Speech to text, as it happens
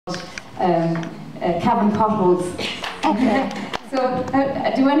Cavan potholes. Okay. So,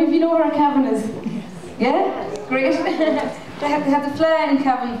 do any of you know where our Cavan is? Yeah? Great. They had the Fleadh in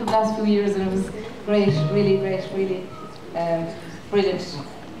Cavan for the last few years, and it was great, really great, really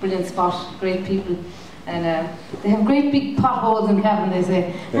brilliant spot, great people. And they have great big potholes in Cavan, they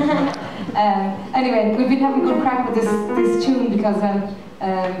say. Anyway, we've been having good crack with this tune because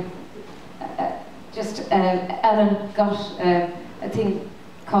Alan got a thing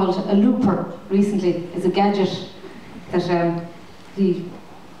called a looper recently. It's a gadget that he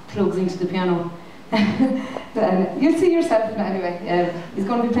plugs into the piano. You'll see yourself anyway. He's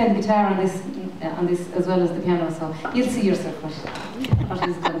going to be playing the guitar on this as well as the piano, so you'll see yourself what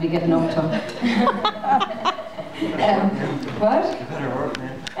he's going to be getting up to. What? You better work,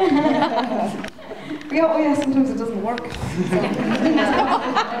 man. Yeah, oh yeah, sometimes it doesn't work.